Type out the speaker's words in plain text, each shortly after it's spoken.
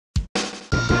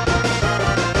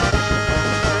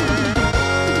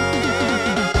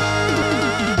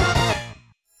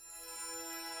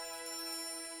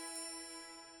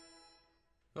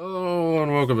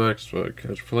welcome back to my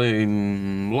catch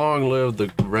playing Long Live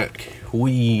the Rat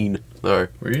Queen. Sorry.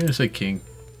 Were you gonna say king?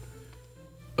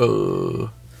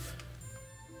 You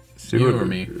or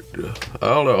me? I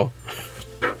don't know.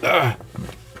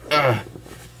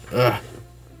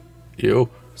 You?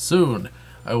 Soon,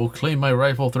 I will claim my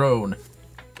rightful throne.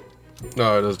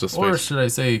 No, it is just Or should I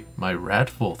say, my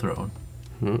ratful throne.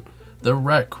 Hmm? The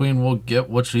Rat Queen will get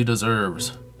what she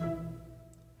deserves.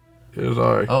 Yes,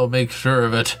 I. I'll make sure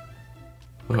of it.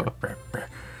 Huh.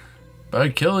 By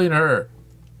killing her.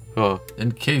 Huh.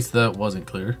 In case that wasn't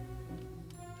clear.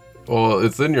 Well,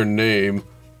 it's in your name.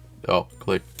 Oh,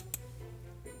 click.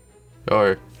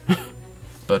 Alright.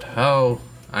 But how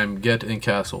I'm getting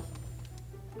castle.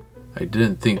 I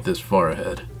didn't think this far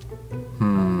ahead.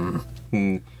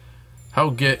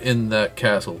 How get in that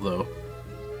castle, though?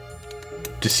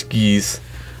 Disguise.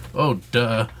 Oh,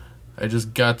 duh. I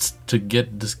just got to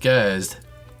get disguised.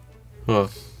 Huh.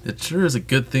 It sure is a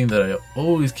good thing that I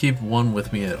always keep one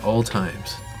with me at all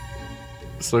times.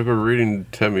 It's like we're reading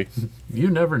Temmie.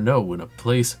 You never know when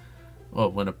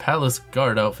when a palace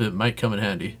guard outfit might come in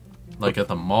handy. Like at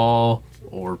the mall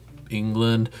or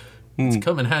England. It's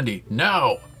come in handy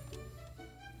now!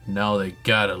 Now they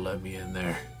gotta let me in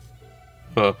there.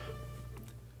 Huh.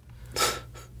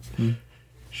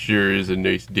 Sure is a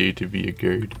nice day to be a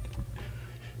guard.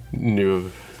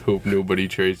 No, hope nobody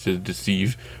tries to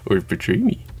deceive or betray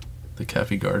me. The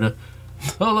Cafe Garda.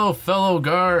 Hello, fellow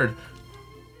guard!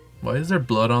 Why is there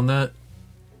blood on that?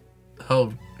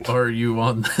 How are you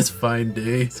on this fine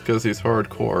day? It's because he's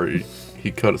hardcore.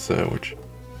 He cut a sandwich.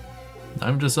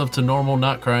 I'm just up to normal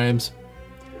not crimes.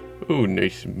 Oh,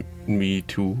 nice. Me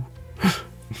too.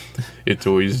 It's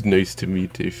always nice to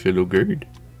meet a fellow guard.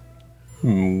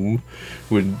 Who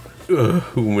would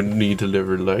need to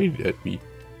never lie at me?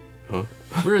 Huh?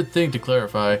 Weird thing to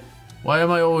clarify. Why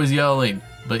am I always yelling?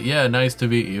 But yeah, nice to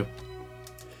meet you.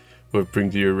 What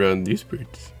brings you around these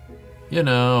parts? You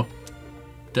know,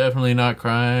 definitely not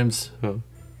crimes. Huh?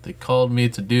 They called me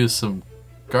to do some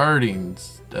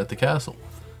guardings at the castle.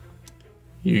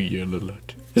 You yell a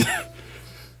lot.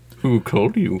 Who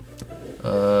called you?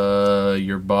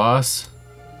 Your boss?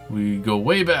 We go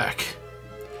way back.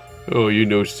 Oh, you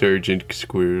know Sergeant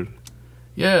Squirrel.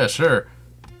 Yeah, sure.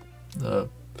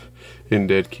 In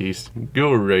that case,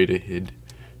 go right ahead.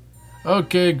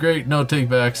 Okay, great, no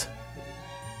takebacks.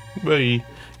 Bye.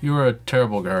 You were a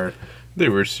terrible guard. They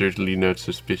were certainly not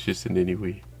suspicious in any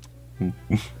way.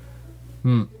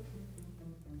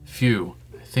 Phew,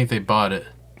 I think they bought it.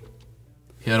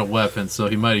 He had a weapon, so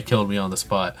he might have killed me on the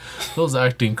spot. Those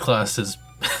acting classes,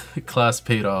 class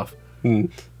paid off.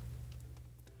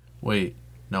 Wait,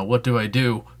 now what do I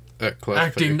do?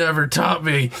 Acting never taught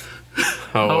me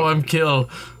how I'm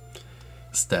killed.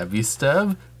 Stabby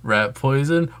stab, rat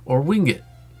poison, or wing it.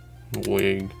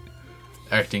 Wing.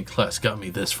 Acting class got me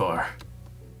this far.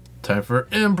 Time for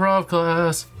improv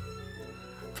class.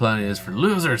 Planning is for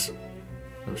losers.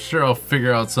 I'm sure I'll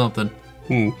figure out something.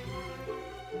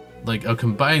 Like a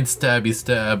combined stabby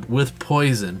stab with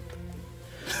poison.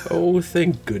 Oh,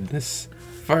 thank goodness.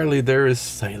 Finally, there is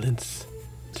silence.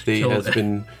 Today has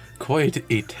been quite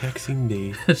a taxing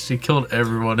day. She killed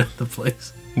everyone in the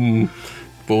place.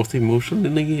 Both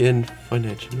emotionally and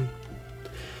financially.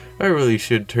 I really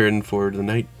should turn in for the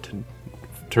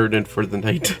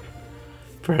night.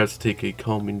 Perhaps take a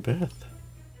calming bath.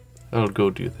 I'll go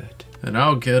do that. And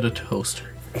I'll get a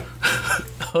toaster.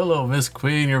 Hello, Miss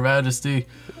Queen, Your Majesty.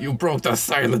 You broke the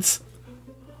silence.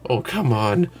 Oh, come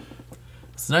on.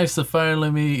 It's nice to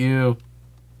finally meet you.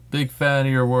 Big fan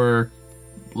of your work.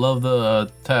 Love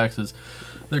the taxes.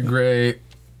 They're great.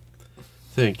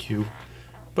 Thank you.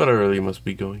 But I really must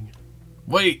be going.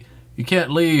 Wait, you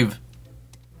can't leave.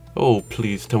 Oh,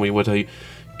 please tell me what I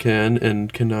can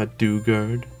and cannot do,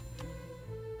 guard.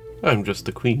 I'm just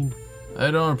the queen.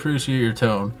 I don't appreciate your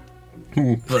tone.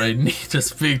 But I need to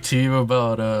speak to you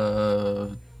about,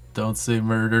 don't say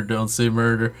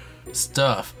murder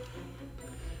stuff.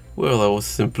 Well, I will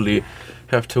simply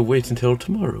have to wait until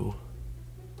tomorrow.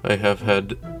 I have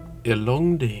had a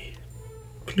long day.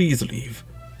 Please leave.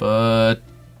 But...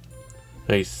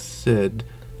 I said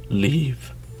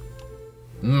leave.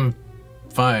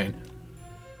 Fine.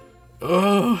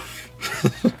 Oh.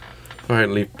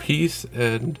 Finally, peace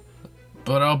and...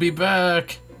 But I'll be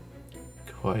back.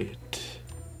 Quiet.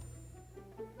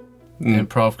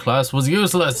 Improv class was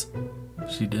useless.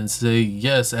 She didn't say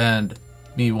yes and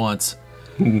me once.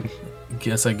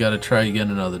 Guess I gotta try again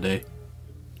another day.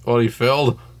 Oh, he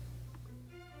failed?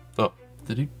 Oh.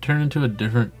 Did he turn into a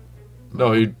different...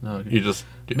 No, he okay. just...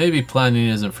 Maybe planning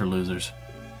isn't for losers.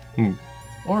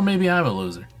 Or maybe I'm a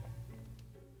loser.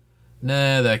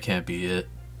 Nah, that can't be it.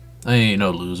 I ain't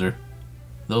no loser.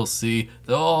 They'll see.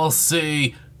 They'll all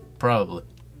see. Probably.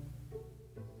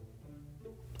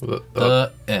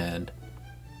 The end.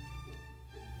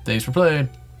 Thanks for playing.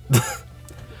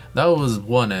 That was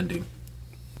one ending.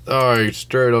 Alright,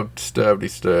 straight up stabby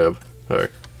stab.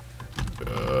 Alright.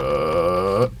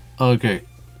 Okay.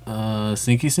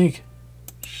 Sneaky sneak?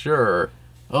 Sure.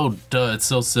 Oh, duh, it's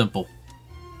so simple.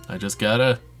 I just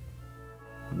gotta...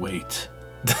 wait.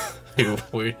 You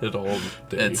waited all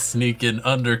day. And sneak in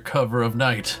under cover of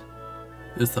night.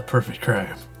 It's the perfect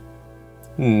crime.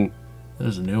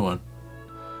 There's a new one.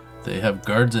 They have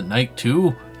guards at night,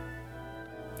 too?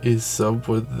 Is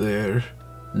someone there?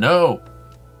 No!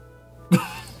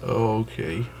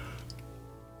 Okay.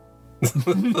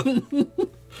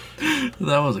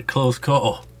 That was a close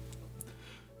call.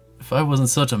 If I wasn't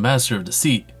such a master of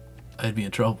deceit, I'd be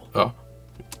in trouble. Oh.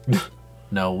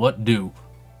 Now what do?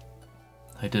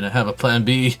 I didn't have a plan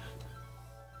B.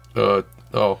 Oh.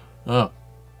 Oh.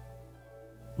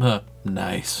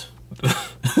 Nice.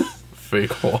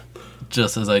 Fake wall.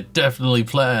 Just as I definitely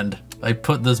planned. I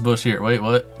put this bush here. Wait,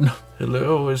 what? No.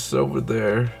 Hello, is someone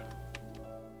there?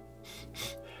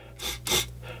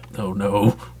 Oh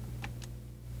no.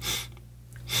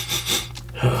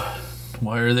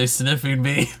 Why are they sniffing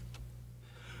me?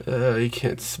 I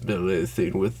can't smell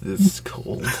anything with this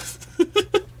cold.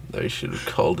 I should have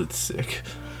called it sick.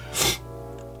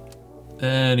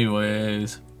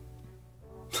 Anyways.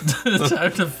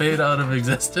 Time to fade out of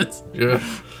existence. Yeah.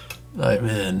 I'm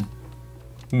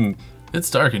in. It's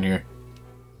dark in here.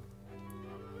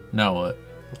 Now what?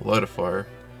 Light a fire.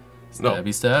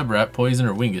 Stabby stab, rat poison,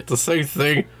 or wing it? The same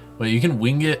thing. Wait, you can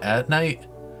wing it at night?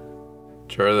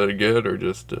 Try that again, or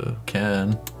just,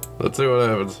 Can. let's see what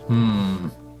happens.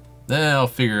 Then I'll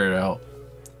figure it out.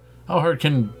 How hard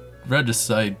can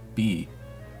regicide be?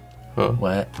 Huh?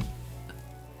 What?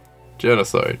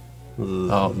 Genocide.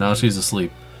 Oh, now she's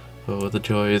asleep. Oh, the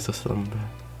joys of slumber.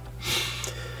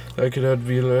 I could not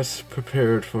be less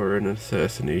prepared for an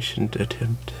assassination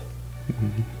attempt.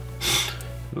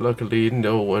 Luckily,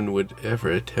 no one would ever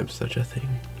attempt such a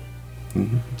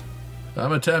thing.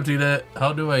 I'm attempting it.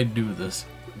 How do I do this?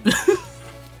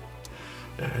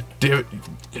 Damn it,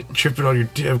 you're tripping on your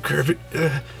damn carpet.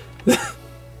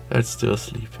 I'm still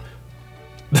asleep.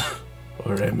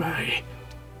 Or am I?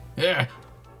 Yeah.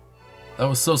 That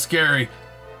was so scary.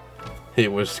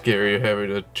 It was scary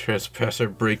having a trespasser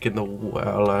break in the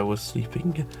while I was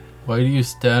sleeping. Why do you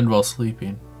stand while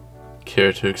sleeping?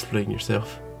 Care to explain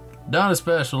yourself? Not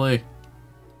especially.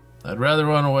 I'd rather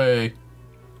run away.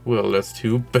 Well, that's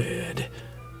too bad.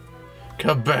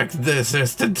 Come back this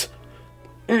instant.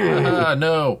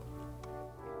 No.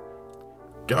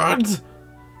 Guards?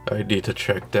 I need to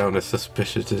track down a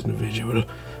suspicious individual.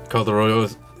 Call the royal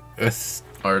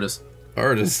Artist.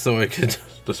 so I can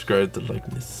describe the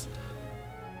likeness.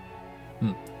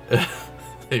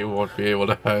 They won't be able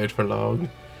to hide for long.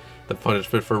 The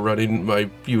punishment for running my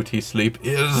beauty sleep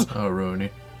is... Oh, Rooney.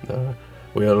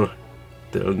 Well,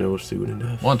 they'll know soon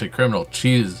enough. Wanted criminal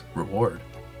cheese reward.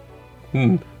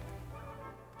 No,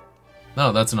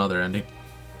 that's another ending.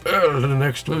 The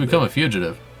next We one. become a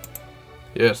fugitive.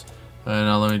 Yes. And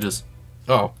now let me just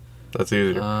Oh, that's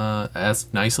easier.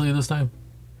 ask nicely this time.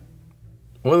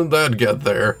 When did that get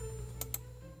there?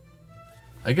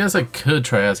 I guess I could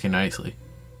try asking nicely.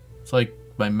 It's like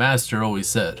my master always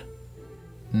said.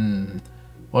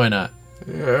 Why not?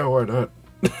 Yeah, why not?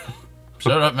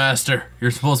 Shut up, master.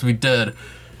 You're supposed to be dead.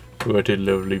 What a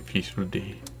lovely, peaceful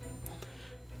day.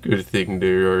 Good thing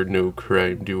there are no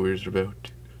crime doers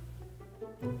about.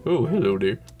 Oh, hello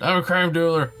there. I'm a crime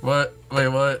dealer. What? Wait,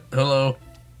 what? Hello?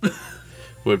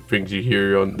 What brings you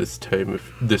here on this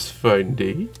fine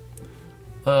day?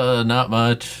 Not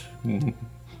much.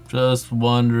 Just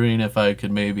wondering if I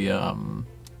could maybe, have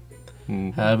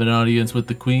an audience with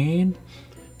the queen?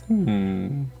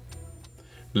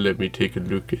 Let me take a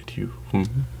look at you.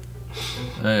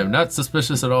 I am not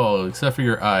suspicious at all, except for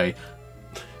your eye.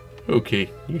 Okay,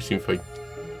 you seem fine.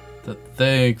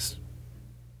 Thanks.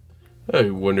 I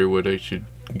wonder what I should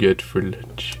get for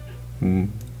lunch.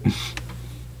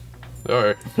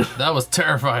 Alright. That was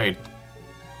terrifying.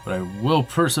 But I will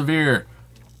persevere.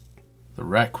 The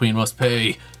rat queen must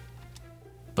pay.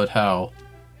 But how?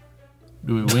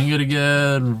 Do we wing it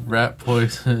again? Rat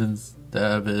poison,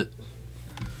 stab it.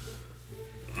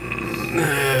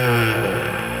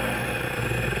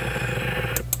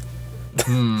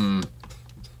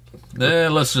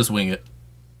 Let's just wing it.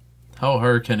 How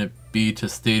hard can it be to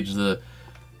stage the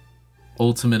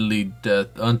untimely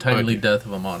death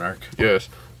of a monarch? Yes.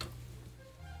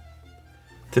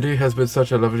 Today has been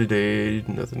such a lovely day.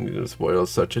 Nothing to spoil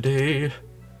such a day.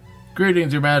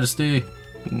 Greetings, Your Majesty.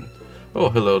 Oh,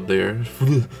 hello there.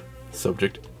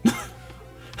 Subject.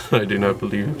 I do not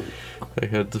believe I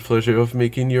had the pleasure of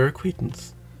making your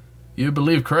acquaintance. You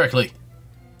believe correctly.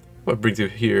 What brings you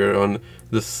here on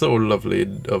this so lovely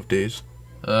of days?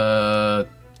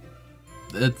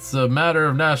 It's a matter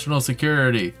of national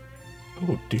security.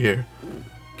 Oh dear.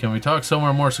 Can we talk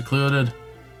somewhere more secluded?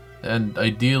 And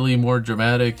ideally more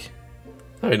dramatic?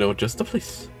 I know just the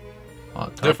place. On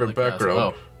top Different of the castle.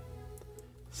 background.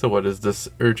 So what is this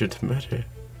urgent matter?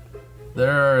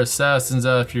 There are assassins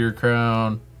after your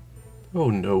crown, Oh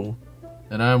no.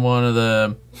 and I'm one of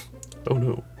them. Oh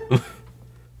no.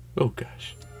 Oh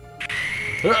gosh.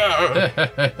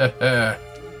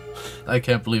 I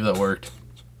can't believe that worked.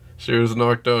 She was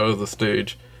knocked out of the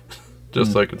stage.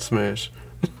 Just like in Smash.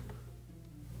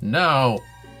 Now,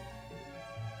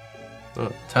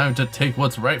 Oh, time to take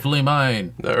what's rightfully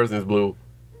mine. now everything's blue.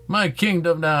 My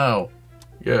kingdom now.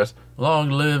 Yes. Long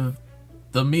live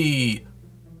the me.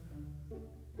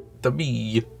 The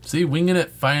bee. See, winging it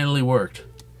finally worked.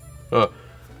 Oh.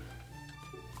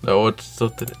 Now it's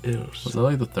something else. Was that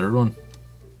like the third one?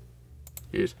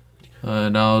 Yes.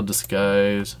 Now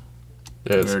disguise.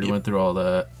 We Yes. already went through all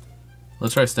that.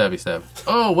 Let's try stabby stab.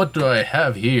 Oh, what do I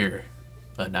have here?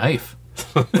 A knife.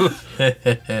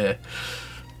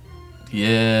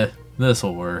 Yeah,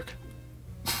 this'll work.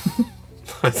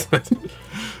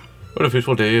 What a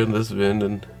peaceful day in this wind,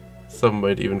 and some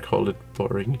might even call it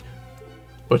boring.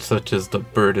 But such is the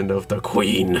burden of the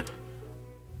queen.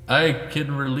 I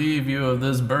can relieve you of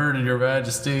this burden, Your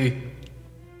Majesty.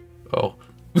 Oh.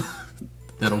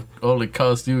 It'll only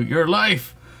cost you your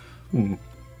life.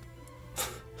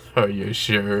 Are you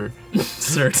sure?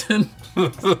 Certain.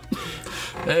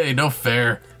 Hey, no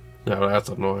fair. Now that's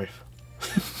a knife.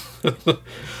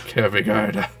 Can't be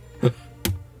good.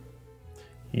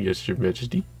 Yes, Your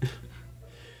Majesty.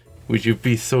 Would you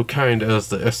be so kind as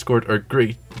to escort our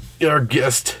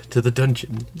guest to the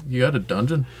dungeon? You got a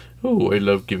dungeon? Oh, I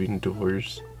love giving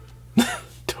tours.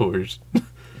 Tours.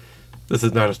 This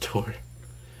is not a tour.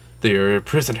 They are a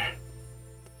prisoner.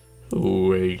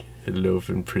 Oh, I love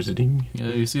imprisoning. Yeah,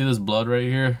 you see this blood right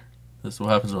here? This is what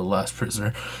happens to the last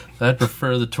prisoner. I'd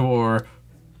prefer the tour.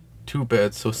 Too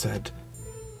bad, so sad.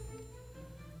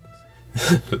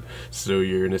 So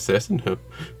you're an assassin, huh?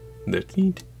 That's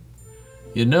neat.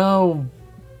 You know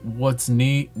what's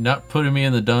neat? Not putting me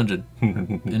in the dungeon.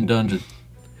 In dungeon.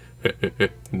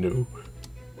 No.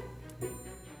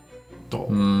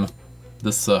 Oh,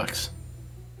 This sucks.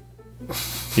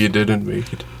 you didn't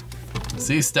make it.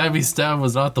 See, stabby stab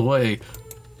was not the way.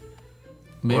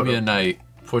 Maybe What a night.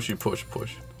 Pushy push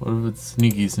push. What if it's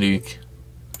sneaky sneak?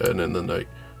 And in the night.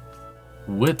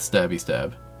 With stabby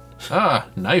stab. Ah,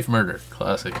 knife murder.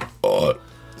 Classic. Oh,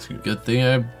 Good thing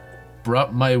I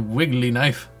brought my wiggly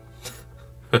knife.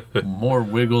 More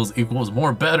wiggles equals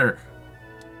more better.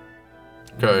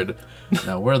 good.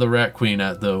 Now, where the rat queen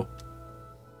at, though?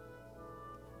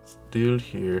 Still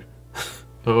here.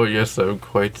 Oh yes, I'm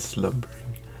quite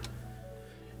slumbering.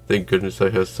 Thank goodness I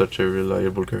have such a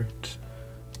reliable guard.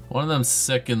 One of them's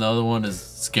sick and the other one is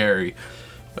scary.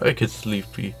 I could sleep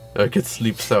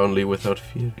soundly without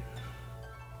fear.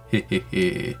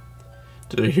 Hehehe.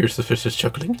 Did I hear suspicious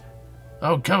chuckling?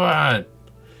 Oh, come on!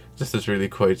 This is really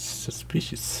quite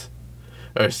suspicious.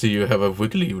 I see you have a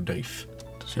wiggly knife.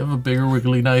 Does she have a bigger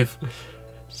wiggly knife?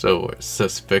 So I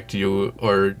suspect you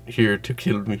are here to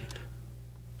kill me.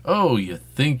 Oh, you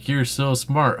think you're so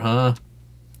smart, huh?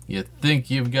 You think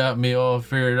you've got me all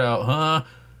figured out, huh?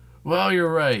 Well,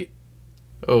 you're right.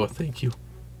 Oh, thank you.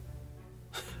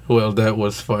 Well, that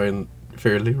was fine.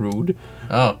 Fairly rude.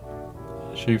 Oh,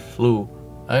 She flew.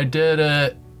 I did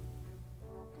it.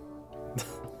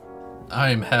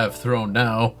 I'm half thrown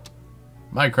now.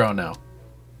 My crown now.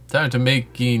 Time to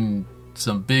making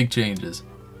some big changes.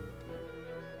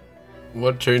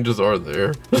 What changes are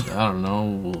there? I don't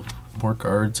know. More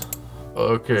cards.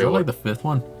 Okay, Is that like the fifth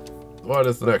one? what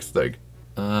is the next thing?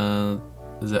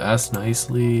 Is it ask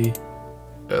nicely?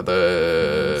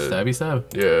 The Stabby stab?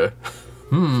 yeah.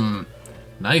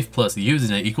 Knife plus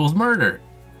using it equals murder.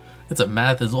 It's a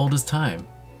math as old as time.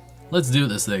 Let's do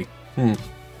this thing.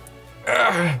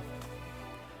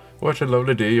 What a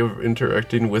lovely day of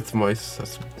interacting with my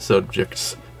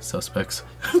subjects, Suspects.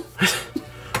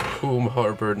 whom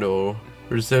harbor no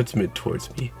resentment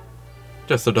towards me.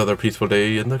 Just another peaceful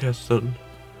day in the castle.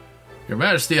 Your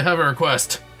Majesty, I have a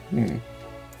request.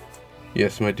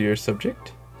 Yes, my dear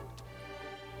subject.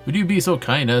 Would you be so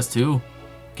kind as to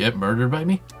get murdered by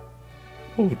me?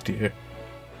 Oh dear.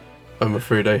 I'm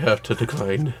afraid I have to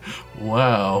decline.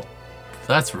 Wow.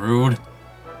 That's rude.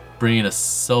 Bringing a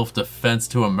self-defense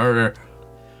to a murder.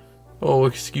 Oh,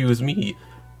 excuse me.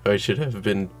 I should have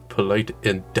been polite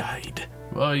and died.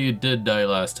 Well, you did die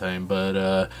last time,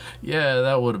 but yeah,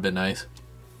 that would have been nice.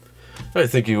 I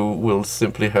think you will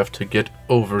simply have to get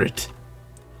over it.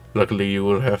 Luckily, you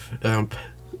will have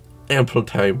ample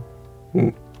time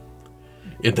in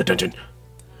the dungeon.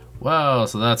 Wow,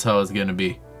 so that's how it's gonna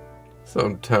be.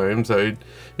 Sometimes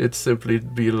it simply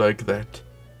be like that.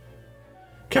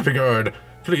 Captain Guard,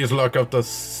 please lock up the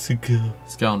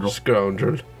Scoundrel.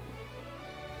 scoundrel.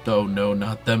 Oh no,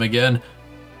 not them again.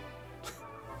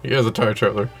 Here's a tire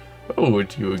traveler. Oh,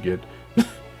 it's you again.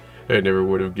 I never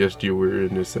would have guessed you were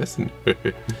an assassin.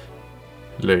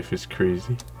 Life is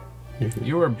crazy.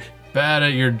 You were bad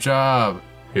at your job.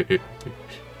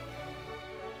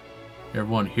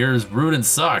 Everyone here is rude and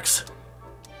sucks.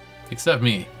 Except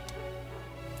me.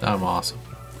 I'm awesome.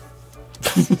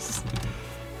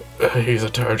 He's a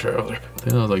tire traveler. I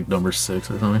think that was like number 6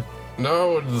 or something.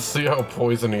 No, let's see how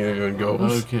poisoning even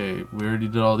goes. Okay, we already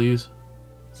did all these.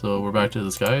 So we're back to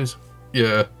the skies?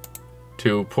 Yeah,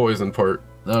 to poison part.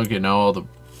 Okay, now all the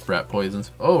rat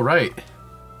poisons. Oh, right.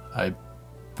 I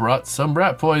brought some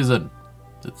rat poison.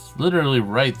 It's literally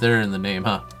right there in the name,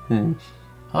 huh?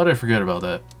 How did I forget about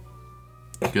that?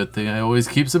 Good thing I always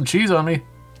keep some cheese on me.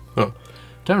 Huh.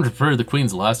 Time to prepare the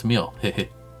queen's last meal.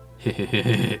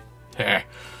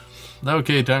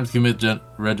 Okay, time to commit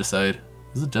regicide.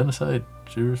 Is it genocide?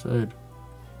 Suicide?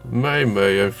 My,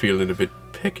 I'm feeling a bit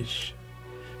peckish.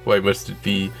 Why must it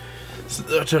be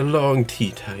such a long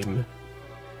tea time?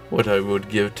 What I would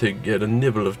give to get a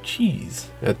nibble of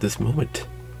cheese at this moment.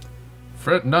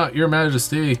 Fret not, your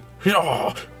majesty.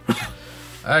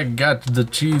 I got the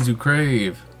cheese you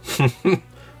crave.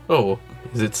 Oh,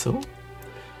 is it so?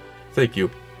 Thank you,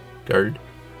 guard.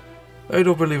 I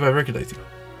don't believe I recognize you.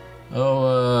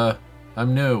 Oh,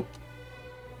 I'm new.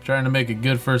 Trying to make a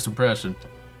good first impression.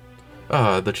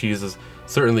 Ah, the cheese is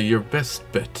certainly your best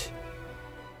bet.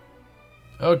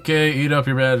 Okay, eat up,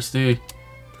 your majesty.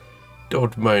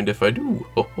 Don't mind if I do.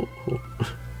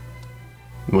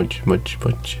 Munch, munch,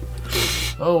 munch.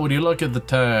 Oh, would you look at the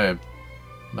time?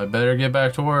 I better get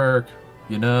back to work.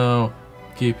 You know,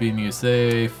 keeping you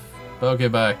safe. Okay,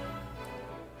 bye.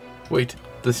 Wait,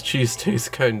 this cheese tastes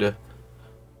kinda...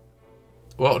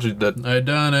 Well, that... I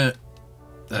done it.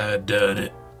 I done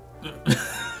it.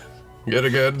 Yet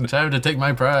again. Time to take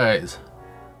my prize.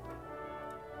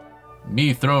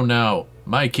 Me throne now.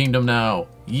 My kingdom now.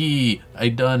 Yee, I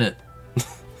done it.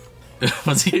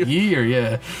 Was it yee or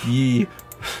yeah? Yee.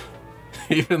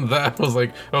 Even that was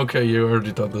like, okay, you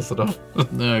already done this enough.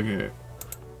 Okay.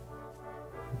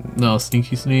 No,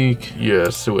 sneaky sneak.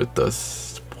 Yes, with the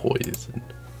poison.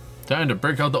 Time to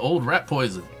break out the old rat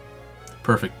poison.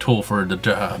 Perfect tool for the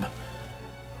job.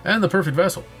 And the perfect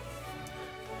vessel.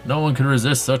 No one can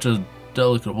resist such a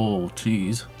delectable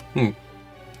cheese.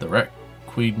 The rat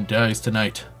queen dies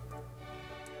tonight.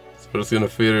 So it's gonna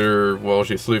feed her while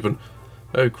she's sleeping.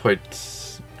 Quite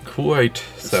soundly.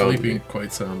 Sleeping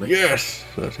quite soundly. Yes,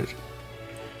 that's it.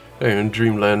 I am in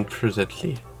dreamland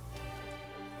presently.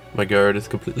 My guard is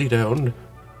completely down.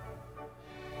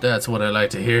 That's what I like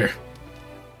to hear.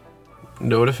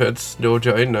 No defense, no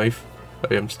giant knife.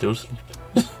 I am still asleep.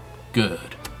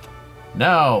 Good.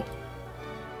 Now,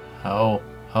 how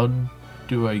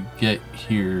do I get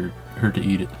her to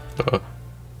eat it?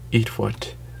 Eat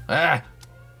what? Ah!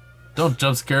 Don't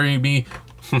jump scare me.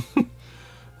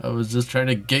 I was just trying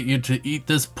to get you to eat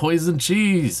this poison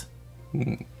cheese.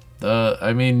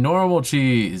 I mean normal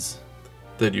cheese.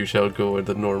 Then you shall go in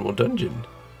the normal dungeon.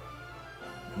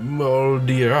 Oh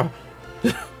dear.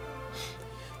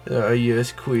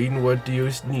 Yes, queen, what do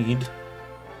you need?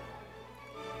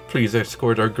 Please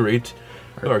escort our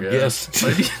guest.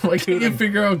 Why can't you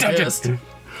figure out guest?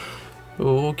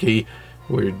 Oh, okay,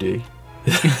 where'd they?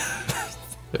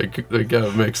 I got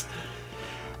a mix.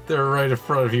 They're right in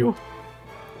front of you.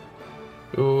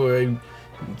 Oh, I'm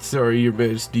sorry, your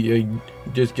majesty. I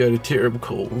just got a terrible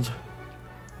cold.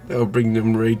 I'll bring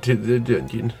them right to the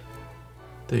dungeon.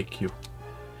 Thank you.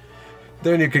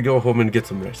 Then you could go home and get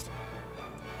some rest.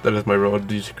 That is my raw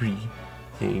decree.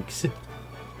 Thanks.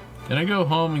 Can I go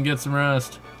home and get some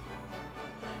rest?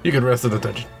 You can rest in the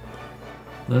dungeon.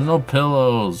 There's no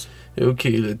pillows.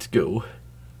 Okay, let's go.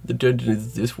 The dungeon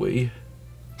is this way.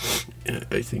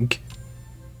 I think.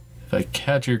 If I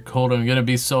catch your cold, I'm gonna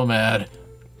be so mad.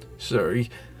 Sorry.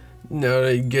 Now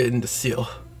I get in the seal.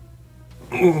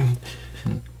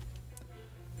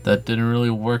 That didn't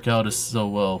really work out so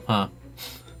well, huh?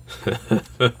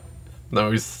 Now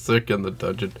he's sick in the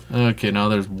dungeon. Okay, now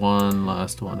there's one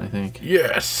last one, I think.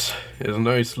 Yes! It's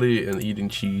nicely and eating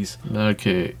cheese.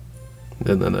 Okay.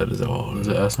 And then that is all. Is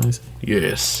it assassinate?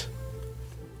 Yes.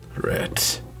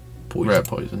 Rat poison. Rat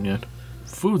poison, yeah.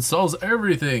 Food solves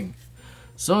everything!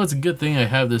 So it's a good thing I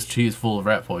have this cheese full of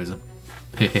rat poison.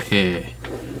 Hehehe.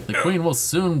 The queen will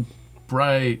soon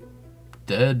be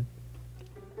dead.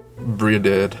 Bria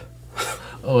dead.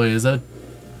 Oh wait, is that...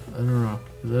 I don't know.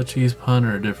 Is that cheese pun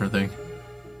or a different thing?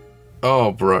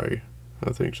 Oh, Bri.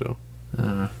 I think so. I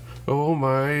don't know. Oh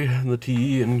my, the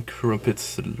tea and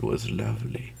crumpets was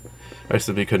lovely. I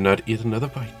simply could not eat another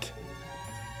bite.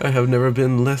 I have never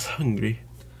been less hungry.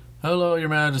 Hello, your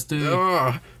majesty.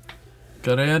 Ah!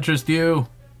 Could I interest you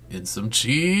in some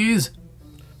cheese?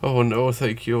 Oh no,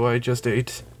 thank you, I just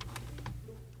ate.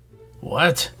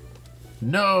 What?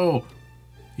 No!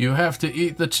 You have to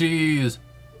eat the cheese.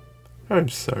 I'm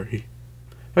sorry.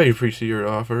 I appreciate your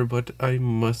offer, but I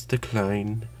must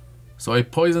decline. So I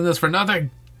poisoned this for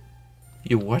nothing?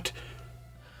 You what?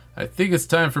 I think it's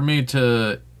time for me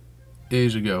to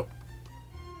Asia go.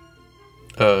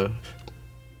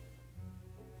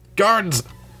 Guards!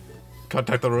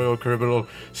 Contact the royal criminal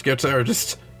sketch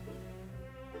artist.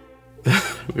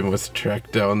 We must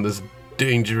track down this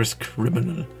dangerous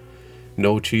criminal.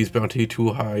 No cheese bounty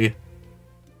too high.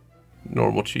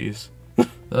 Normal cheese.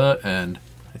 The end.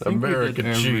 I think American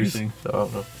we did cheese. everything. Oh,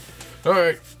 no.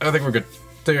 Alright, I think we're good.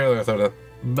 Take care of that.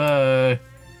 Bye.